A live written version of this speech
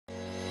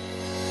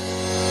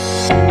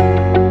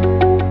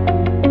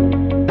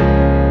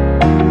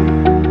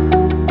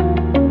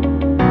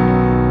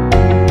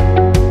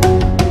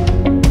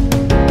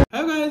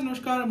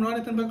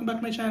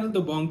my channel,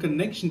 The Bong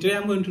Connection. Today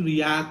I'm going to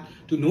react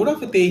to Nora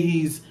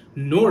Fatehi's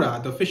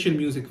Nora, the official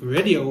music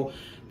video.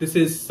 This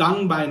is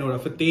sung by Nora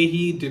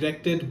Fatehi,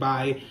 directed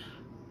by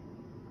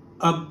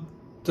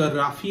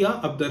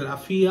Abderrafia,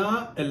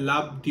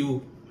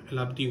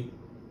 Elabdioui.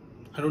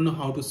 I don't know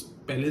how to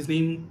spell his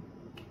name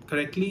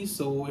correctly,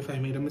 so if I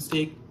made a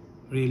mistake,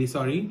 really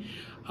sorry.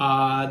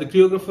 The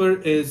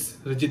choreographer is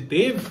Rajit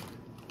Dev.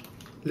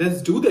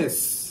 Let's do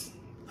this.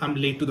 I'm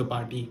late to the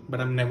party, but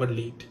I'm never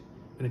late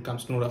when it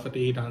comes to Nora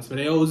Fatehi dance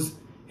videos.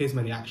 Here's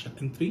my reaction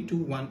in 3, 2,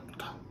 1,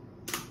 go.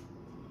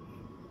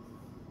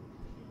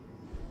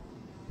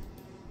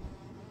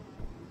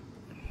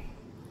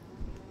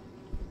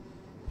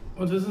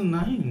 Oh, this is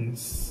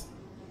nice.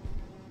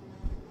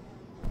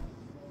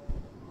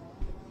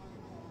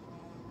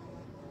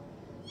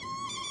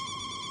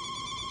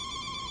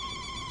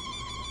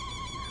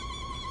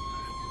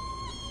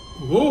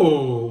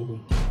 Whoa.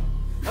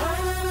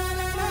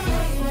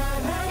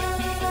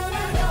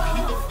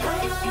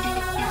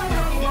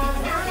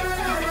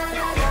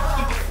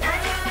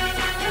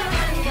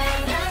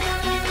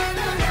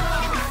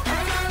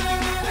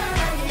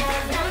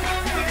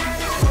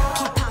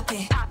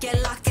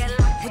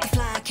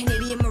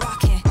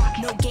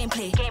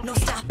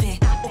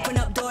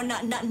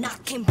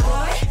 Knocking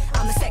boy,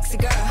 I'm a sexy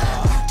girl,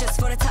 just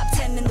for the top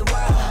 10 in the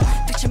world.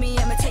 Picture me,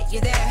 I'ma take you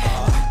there.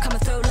 Come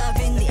and throw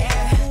love in the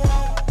air.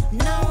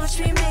 Now watch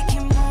me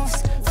making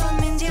moves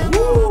from India,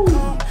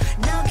 Morocco.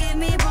 Now give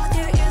me both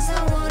your ears,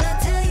 I wanna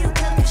tell you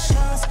quelque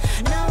chose.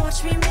 Now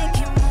watch me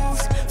making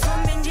moves from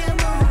India,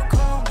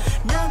 Morocco.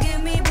 Now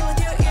give me both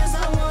your ears,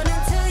 I wanna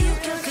tell you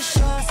quelque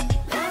chose.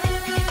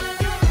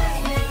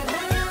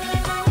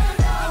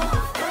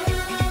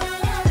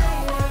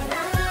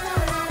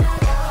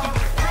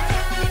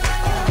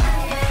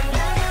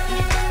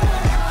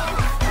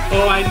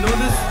 Oh, I know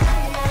this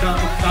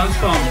dance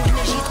form.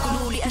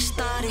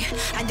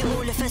 عندي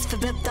مولفات في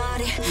باب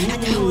داري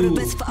عندي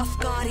حوربات في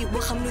افكاري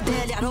وخملو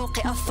دالي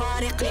عروقي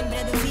افارق عين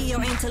بلادو فيا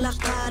وعين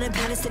تلاقارب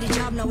هذا سري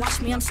جابنا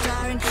watch me I'm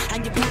starring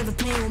عندي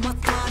private plane وما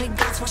طارق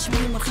guys watch me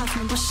ما نخاف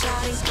من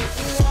بشاري.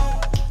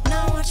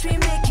 Now watch me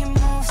making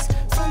moves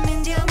from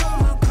India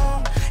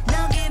Morocco.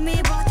 Now give me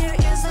both your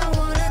ears, I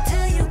wanna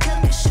tell you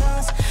quelque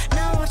chose.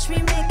 Now watch me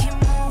making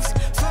moves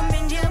from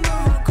India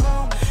Morocco.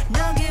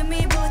 Now give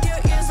me both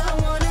your ears, I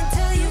wanna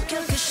tell you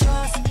quelque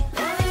chose.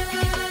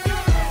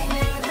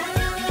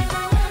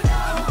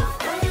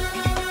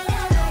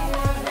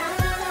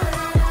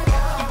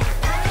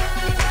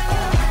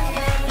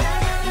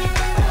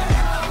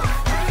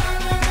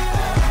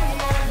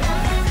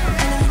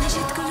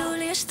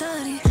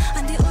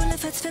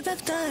 في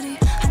بابداري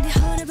عندي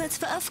حوربات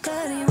في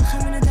افكاري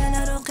وخمنا دالي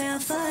عروقي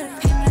افارق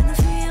حملنا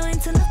فيا وين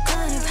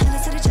تلقاني بحال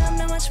سري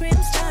جامنا watch me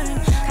I'm starring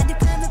عندي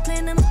private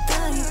plane I'm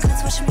طاري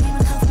guys watch me ما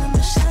نخاف من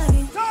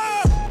بشاري.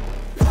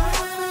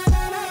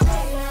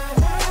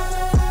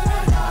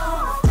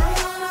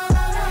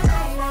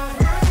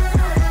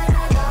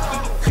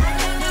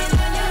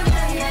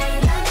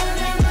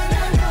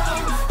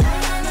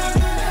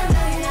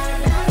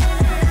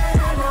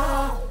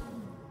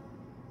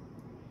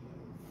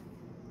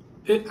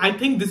 I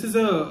think this is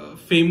a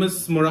famous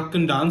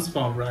Moroccan dance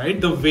form, right?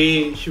 The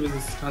way she was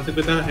dancing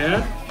with her hair.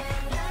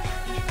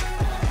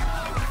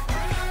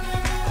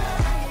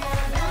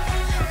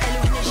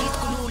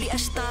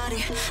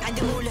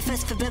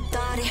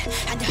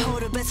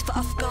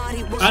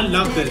 I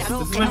love this.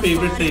 This is my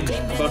favorite thing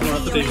about Nora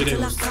Fatehi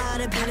videos.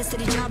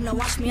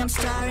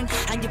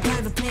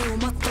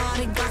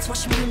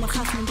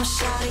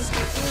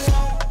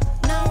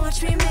 Now watch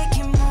me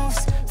making moves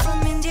from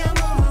India,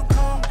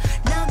 Morocco.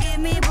 Now give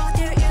me both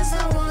your ears,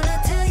 I wanna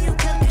tell you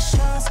quelque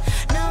chose.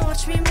 Now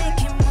watch me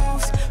making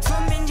moves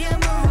from India,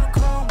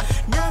 Morocco.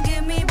 Now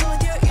give me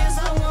both your ears,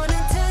 I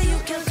wanna tell you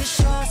quelque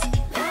chose.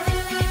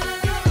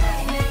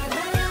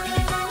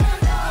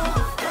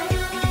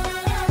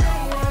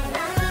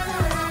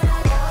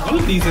 All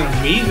of these are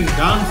amazing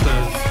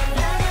dancers.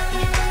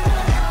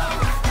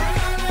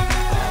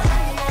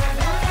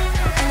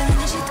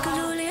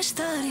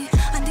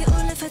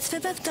 في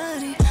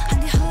بابداري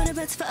عندي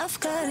حوربات في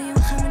افكاري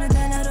وخمنا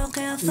دالي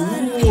عروقي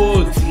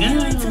افارق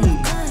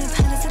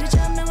بحال سري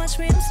جامنا watch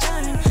me I'm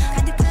starring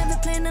عندي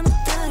private plane I'm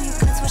طاري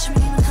guys watch me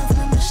ما نخاف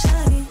من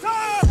بشاري.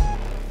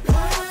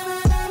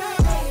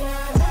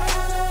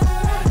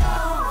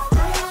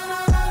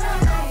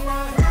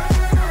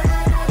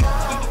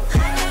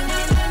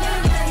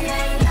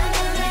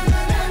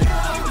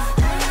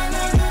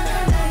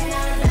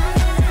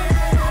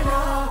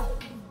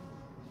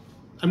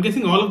 I'm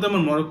guessing all of them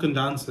are Moroccan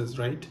dancers,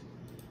 right?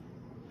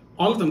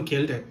 All of them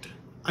killed it.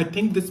 I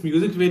think this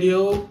music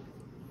video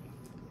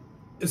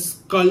is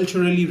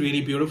culturally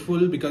really beautiful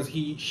because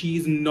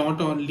she's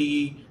not only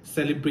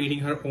celebrating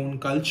her own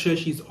culture,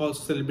 she's also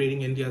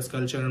celebrating India's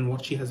culture and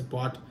what she has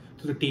brought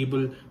to the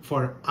table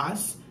for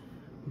us.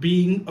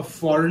 Being a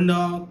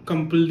foreigner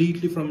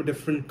completely from a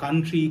different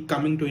country,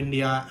 coming to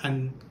India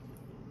and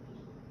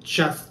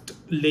just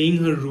laying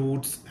her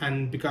roots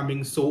and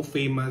becoming so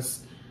famous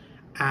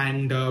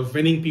and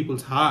winning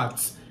people's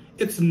hearts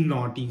It's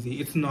not easy.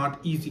 It's not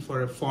easy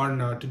for a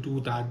foreigner to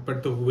do that,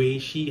 but the way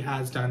she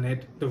has done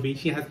it, the way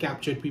she has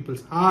captured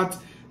people's hearts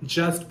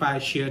just by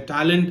sheer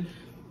talent,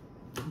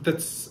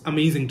 that's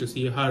amazing to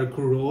see. Her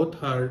growth,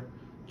 her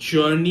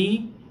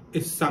journey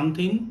is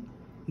something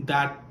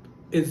that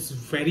is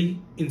very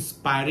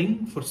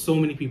inspiring for so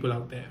many people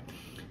out there.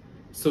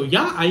 So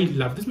yeah, I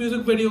love this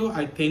music video.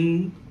 I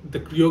think the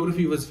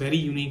choreography was very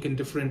unique and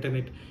different,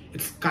 and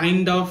it's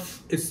kind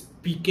of is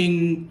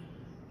speaking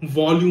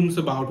volumes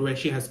about where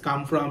she has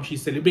come from.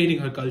 She's celebrating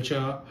her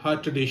culture, her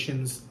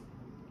traditions,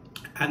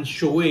 and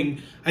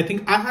showing, I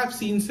think I have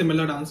seen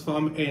similar dance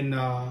form in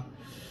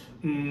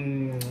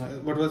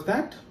what was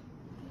that?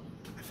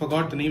 I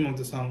forgot the name of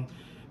the song,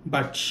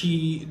 but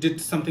she did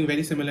something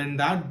very similar in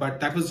that, but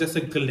that was just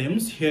a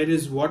glimpse. Here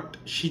is what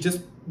she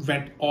just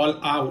went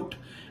all out.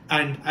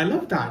 And I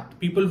love that.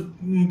 People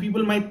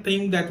might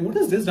think that, what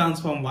is this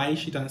dance form? Why is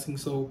she dancing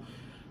so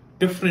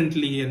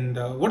differently? And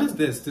what is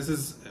this? This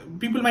is,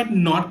 people might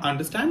not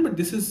understand, but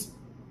this is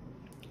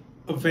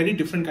a very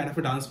different kind of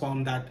a dance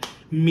form that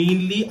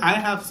mainly I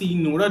have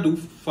seen Nora do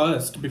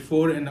first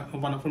before in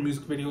one of her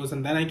music videos,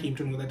 and then I came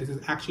to know that this is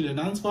actually a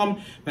dance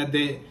form where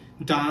they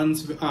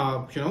dance,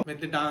 when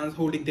they dance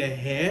holding their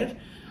hair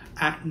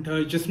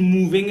and just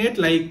moving it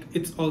like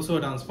it's also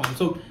a dance form.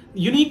 So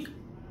unique,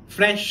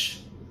 fresh,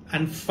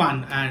 and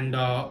fun, and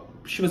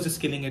she was just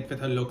killing it with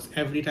her looks.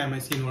 Every time I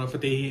see Nora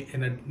Fatehi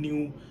in a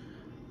new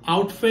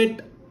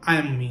outfit, I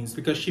am amazed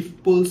because she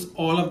pulls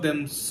all of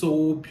them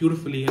so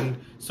beautifully and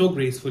so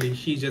gracefully.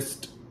 She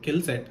just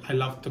kills it. I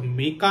love the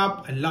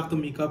makeup. I love the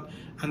makeup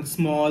and the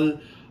small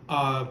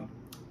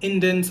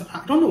indents.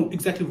 I don't know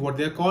exactly what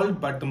they're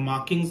called, but the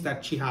markings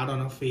that she had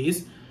on her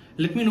face.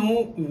 Let me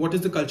know what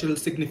is the cultural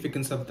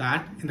significance of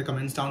that in the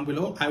comments down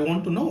below. I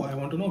want to know. I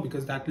want to know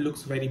because that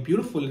looks very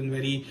beautiful and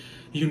very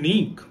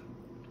unique.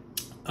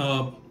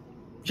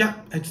 Yeah,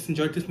 I just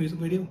enjoyed this music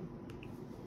video.